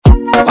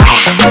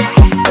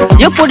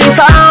You could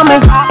define me.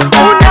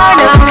 Oh na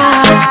na na.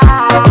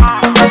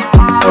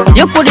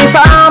 You could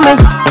define me.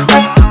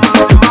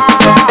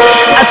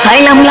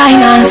 Asylum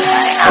liners.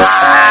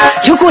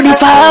 You could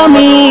define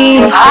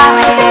me.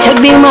 Check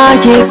the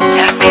magic.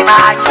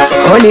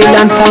 Holy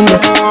land family.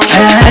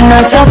 I'm a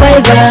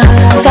survivor,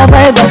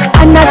 survivor,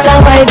 I'm a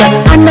survivor,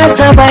 I'm a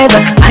survivor,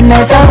 I'm a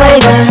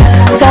survivor,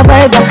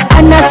 survivor,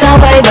 I'm a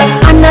survivor,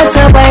 I'm a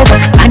survivor,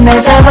 I'm a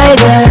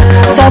survivor,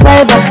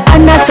 survivor,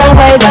 I'm a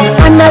survivor,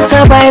 I'm a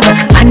survivor,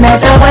 I'm a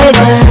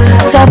survivor,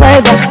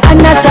 survivor,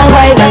 I'm a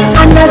survivor,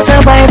 I'm a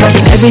survivor.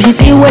 In every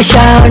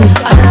situation,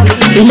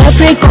 in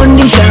every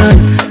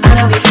condition,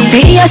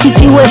 be a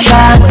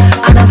situation,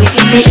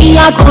 be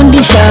a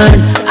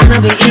condition.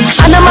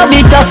 And I'm a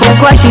bit of a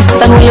crisis.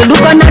 And when you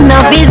look on a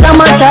visa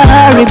matter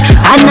hurry,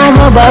 and a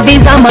rubber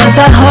visa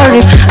matter hurry,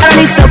 and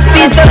it's a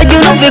visa you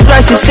know the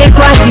crisis, fake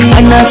crisis.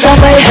 And a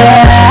survivor,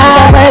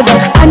 survivor,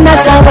 and a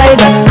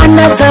survivor, and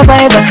a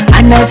survivor,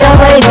 and a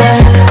survivor,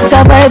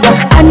 survivor,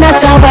 and a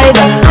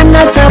survivor, and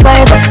a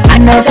survivor,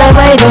 and a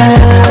survivor,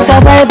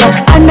 survivor,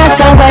 and a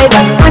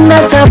survivor, and a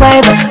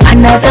survivor,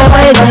 and a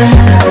survivor,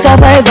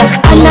 survivor,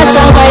 and a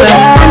survivor,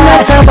 and a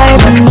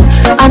survivor,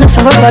 and a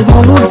survivor,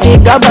 Molud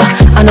Figaba,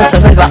 and a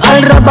survivor,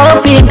 Al Rabba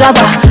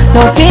Figaba,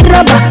 no feed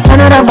rubber,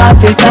 and a rubber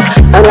filter,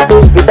 and a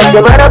fish with a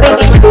big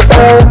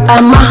hospital.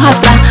 I'm a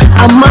hustler,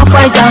 I'm a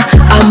fighter,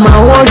 I'm a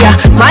warrior,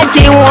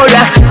 mighty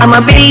warrior, I'm a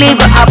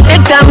believer, a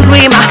big time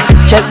dreamer.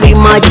 Check me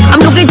magic, I'm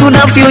looking to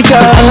the future.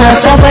 I'm a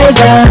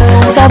survivor,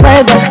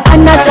 survivor,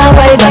 I'm a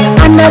survivor,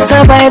 I'm a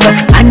survivor,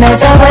 I'm a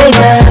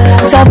survivor,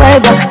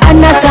 survivor,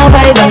 I'm a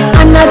survivor,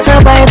 I'm a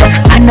survivor,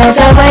 I'm a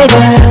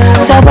survivor,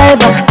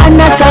 survivor, I'm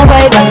a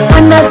survivor,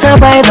 I'm a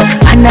survivor,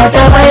 I'm a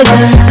survivor,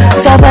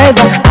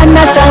 survivor, I'm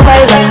a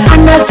survivor,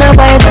 I'm a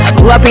survivor.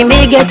 Grew up in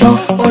the ghetto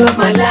all of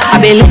my life.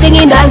 I've been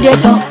living in that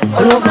ghetto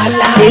all of my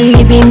life. Still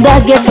living in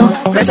that ghetto,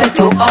 present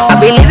to all.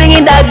 I've been living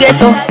in that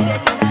ghetto.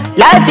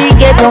 Life is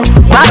ghetto,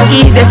 not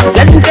easy.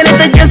 Let's get it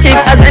to Joseph,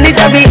 as I need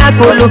to be a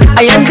kulu.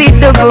 I am be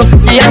dogo,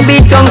 I am be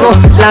tongo.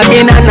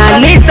 Lagging and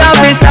a list of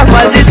this stuff,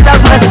 all this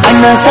stuff.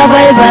 I'm a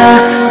survivor,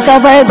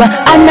 survivor,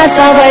 I'm a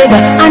survivor,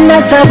 I'm a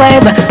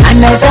survivor, I'm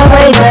a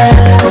survivor,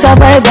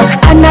 survivor,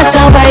 I'm a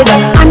survivor,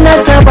 I'm a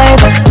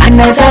survivor, I'm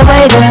a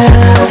survivor,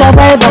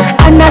 survivor,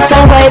 I'm a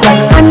survivor,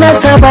 I'm a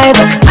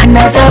survivor, I'm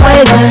a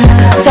survivor,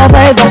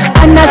 survivor,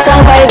 I'm a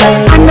survivor,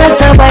 I'm a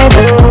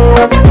survivor.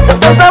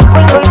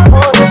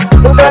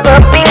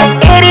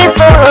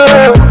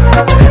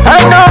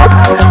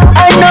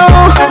 I know,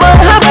 but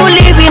I have to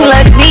live in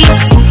like this.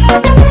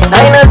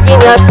 I know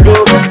thing I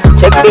think.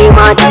 Check the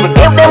magic.